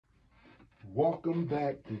Welcome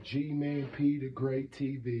back to G-Man-P, the Great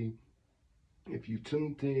TV. If you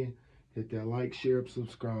tuned in, hit that like, share,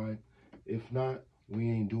 subscribe. If not,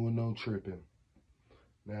 we ain't doing no tripping.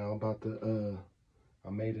 Now I'm about to, I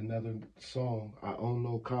made another song. I own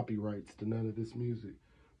no copyrights to none of this music,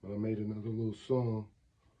 but I made another little song,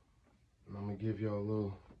 and I'm gonna give y'all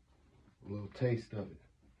a little taste of it.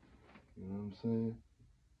 You know what I'm saying?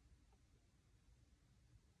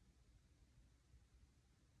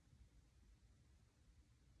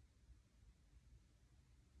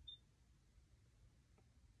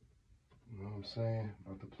 You know what I'm saying?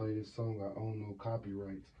 About to play this song. I own no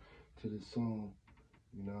copyrights to this song.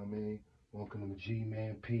 You know what I mean? Welcome to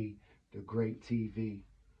G-Man-P, the Great TV.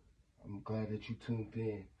 I'm glad that you tuned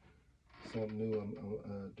in. Something new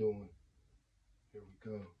I'm doing. Here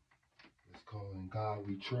we go. It's called In God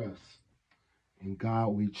We Trust. In God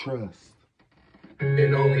We Trust.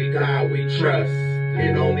 In only God we trust.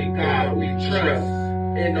 In only God we trust.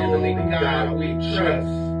 In only God we trust.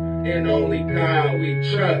 In only God we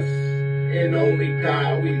trust. In only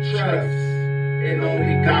God we trust. In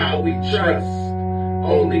only God we trust.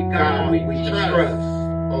 Only God we trust.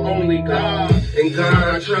 Only God. In God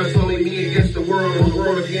I trust. Only me against the world and the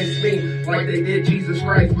world against me. Like they did Jesus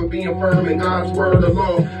Christ, but being firm in God's word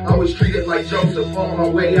alone. I was treated like Joseph, on my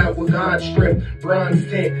way out with God's strength. Bronze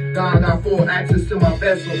tent, God got full access to my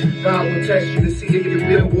vessel. God will test you to see if you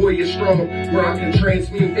build warrior strong, where I can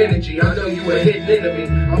transmute energy. I know you a hidden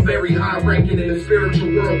enemy. I'm very high ranking in the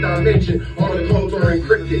spiritual world dimension. All the codes are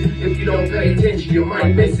encrypted. If you don't pay attention, you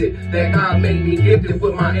might miss it. That God made me gifted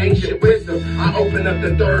with my ancient wisdom. I open up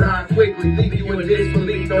the third eye quickly, leave you in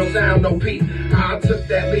disbelief, no sound, no peep. I took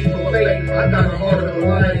that leap of faith. I got a heart of a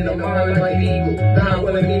lion and a mind like an eagle. God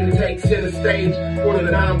wanted me to take center stage for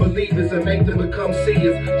the non-believers and make them become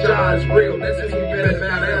seers. God is real. This is we better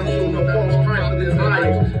bow down to the false Christ with his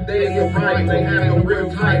idols. They ain't right, they have no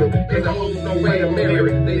real title. Cause the hoes no way to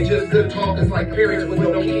marry. They just good talkers like parents with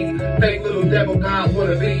no keys. Fake little devil God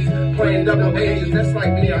wannabes, playing double agents. That's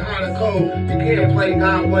like being hot or cold. You can't play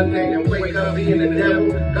God one day and wake up being the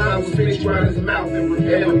devil. God will spit you out his mouth and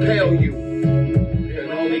repel you.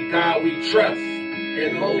 And only God we trust.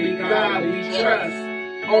 And only God we trust.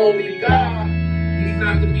 Only God. He's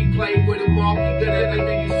not to be played with him off. You gotta make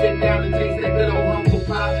sure you sit down and taste that good old humble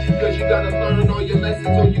pie. Cause you gotta learn all your lessons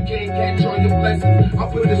or you can't catch all your blessings.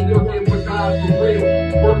 I put this work in for God for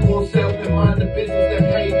real. Work on self and mind the business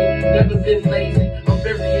that paid me. Never been lazy. I'm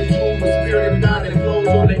very in tune with the spirit of God that flows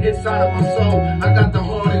on the inside of my soul. I got the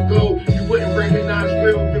heart of gold. You wouldn't recognize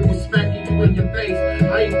real if it was smacking you in your face.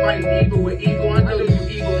 I ain't fighting evil with evil. I know you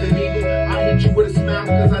evil than evil. I hit you with a smile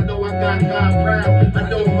cause I know I got God proud. I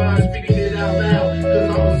know mine speaking it out loud. Cause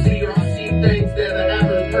I'm a seer. I see things that an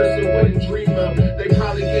average person wouldn't dream of. They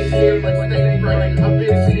probably get scared like stage fright. I've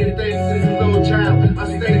been seeing things since a little child.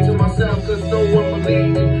 I stay to myself cause no one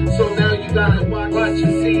believe me. So now you gotta watch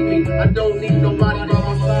and see me. I don't need nobody by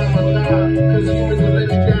my side, my God. Cause humans will let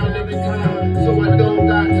you down every time. So I don't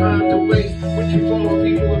got time to waste with you false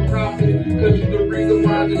people and profit. Cause you the reason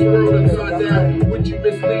why this world upside down. Would you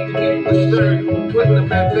mislead and keep astray? Putting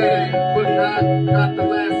them at bay. But God got the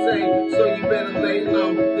last say. So you better lay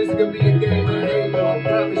low. This could be a game of Halo. I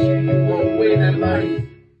promise you, you won't win at life.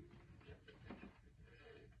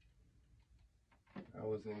 I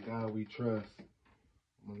was In God We Trust.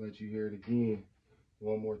 I'm gonna let you hear it again.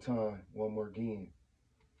 One more time. One more again.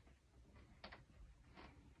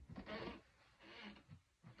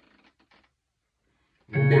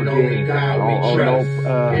 In only God we trust.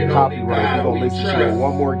 In only God we trust.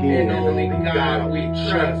 One more again. In only God we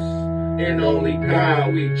trust. In only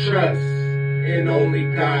God we trust. In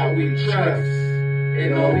only God we trust.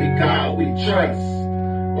 In only God we trust.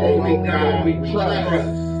 Only God we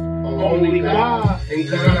trust. Only God. In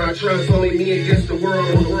God I trust. Only me against the world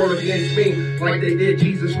and the world against me. Like they did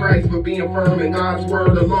Jesus Christ, but being firm in God's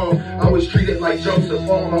word alone. I was treated like Joseph,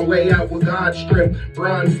 on my way out with God's strength.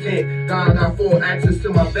 Bronze tent, God got full access to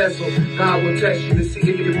my vessel. God will test you to see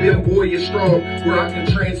if you build warrior strong, where I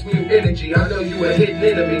can transmute energy. I know you a hidden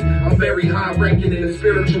enemy. I'm very high ranking in the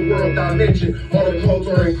spiritual world dimension. All the codes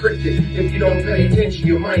are encrypted. If you don't pay attention,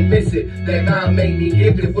 you might miss it. That God made me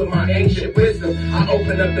gifted with my ancient wisdom. I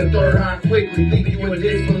open up the third eye quickly, leave you in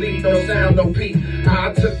disbelief, no sound, no peep.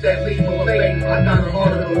 I took that leap of faith. I got a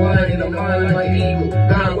heart of a lion and a mind like an eagle.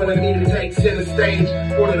 God wanted me to take center stage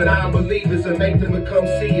for the non-believers and make them become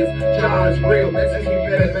seers. God is real. This is we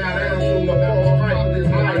better bow down to the false Christ with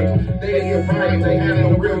his idols. They ain't right. They have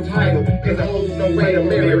no real title. Cause the hoes no way to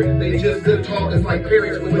marry. They just good talkers like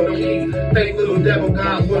parents with no keys. Fake little devil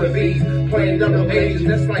God wanna be. Playing double agents,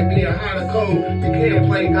 that's like being hot or cold. You can't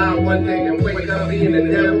play God one day and wake up being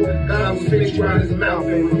the devil. God will spit you out his mouth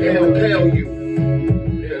and repel you.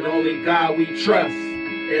 And only God we trust.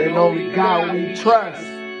 And only God we trust.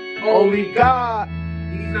 Only God.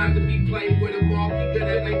 He's not to be played with him off. He good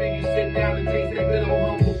at making you sit down and taste that good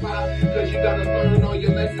old humble pie. Cause you gotta learn all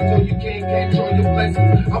your lessons or you can't catch all your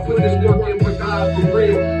blessings. I put this work in for God for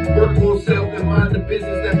real. Work on self and mind the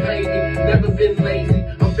business that pays me. Never been lazy.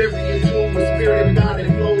 I'm very in tune with spirit of God that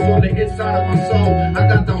flows on the inside of my soul. I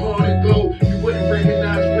got the heart and glow. You wouldn't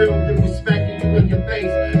recognize real with respecting you in your face.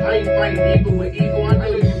 I ain't fighting evil with evil. I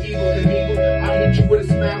know you evil and evil. I hit you with a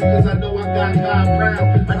smile cause I know I got God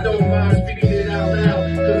proud. I don't mind speaking it out loud.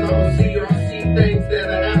 Cause I'm a seer, I see things that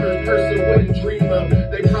an average person wouldn't dream of.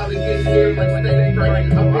 They probably get scared like stage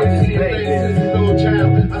fright. I've been seeing things since a little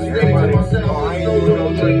child. I stay to myself, there's no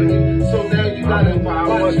little dreaming. So now you gotta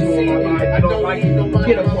watch and see me. I don't need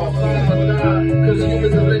nobody on my side but God. Cause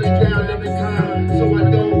humans will let you down every time. So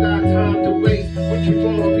I don't got time to waste. Would you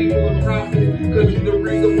call people a prophet? Cause you the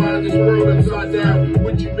reason why this world upside down.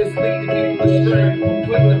 Would you mislead the people astray? I'm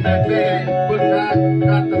putting them back bad. But God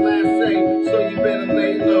got the last say. So you better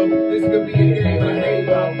lay low. This could be a game of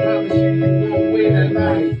Halo. I promise you, you won't win at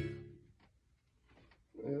life.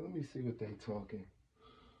 Let me see what they talking.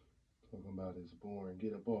 Talking about is boring.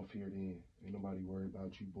 Get up off here then. Ain't nobody worried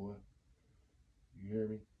about you, boy. You hear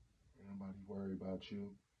me? Ain't nobody worried about you.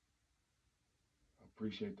 I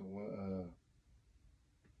appreciate the one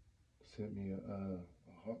sent me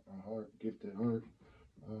a heart, gifted heart.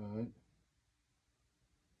 Alright.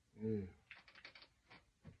 Yeah.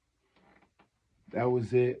 That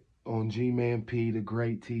was it on G-Man-P, the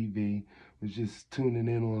great TV. Was just tuning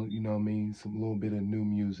in on, you know what I mean, some little bit of new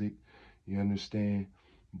music. You understand?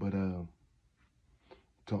 But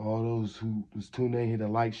to all those who was tuning in here to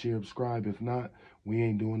like, share, subscribe. If not, we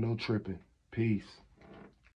ain't doing no tripping. Peace.